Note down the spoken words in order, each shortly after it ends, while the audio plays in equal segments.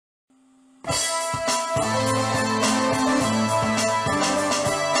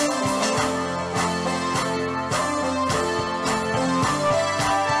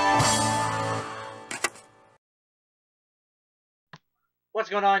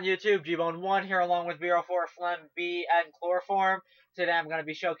going on YouTube? Gbone1 here along with BR4, Phlegm, B, and Chloroform. Today I'm going to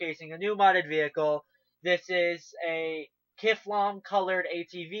be showcasing a new modded vehicle. This is a Kifflom colored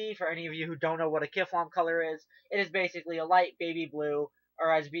ATV. For any of you who don't know what a Kifflom color is, it is basically a light baby blue,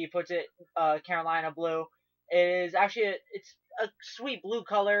 or as B puts it, Carolina blue. It is actually it's a sweet blue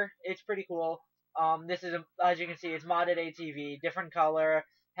color. It's pretty cool. This is, as you can see, it's modded ATV, different color,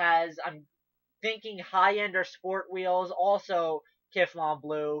 has, I'm thinking high-end or sport wheels, also Kifflom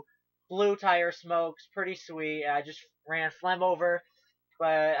blue tire smokes, pretty sweet. I just ran Phlegm over,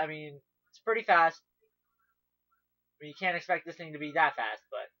 but I mean, it's pretty fast. I mean, you can't expect this thing to be that fast,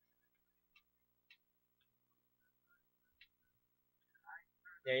 but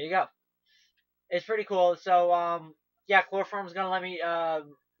there you go. It's pretty cool. So, yeah, Chloroform's gonna let me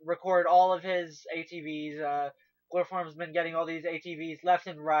record all of his ATVs. Chloroform's been getting all these ATVs left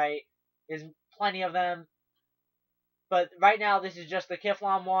and right. There's plenty of them. But right now, this is just the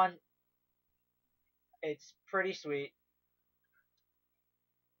Kifflom one. It's pretty sweet.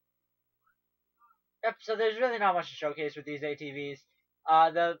 Yep, so there's really not much to showcase with these ATVs.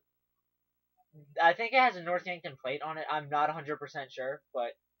 I think it has a North Yankton plate on it. I'm not 100% sure,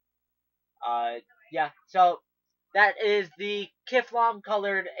 but yeah. So that is the Kifflom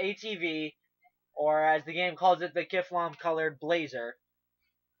colored ATV, or as the game calls it, the Kifflom colored Blazer.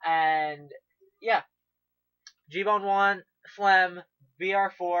 And yeah, Gbone1, Phlegm,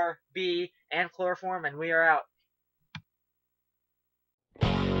 BR4, B, and Chloroform, and we are out.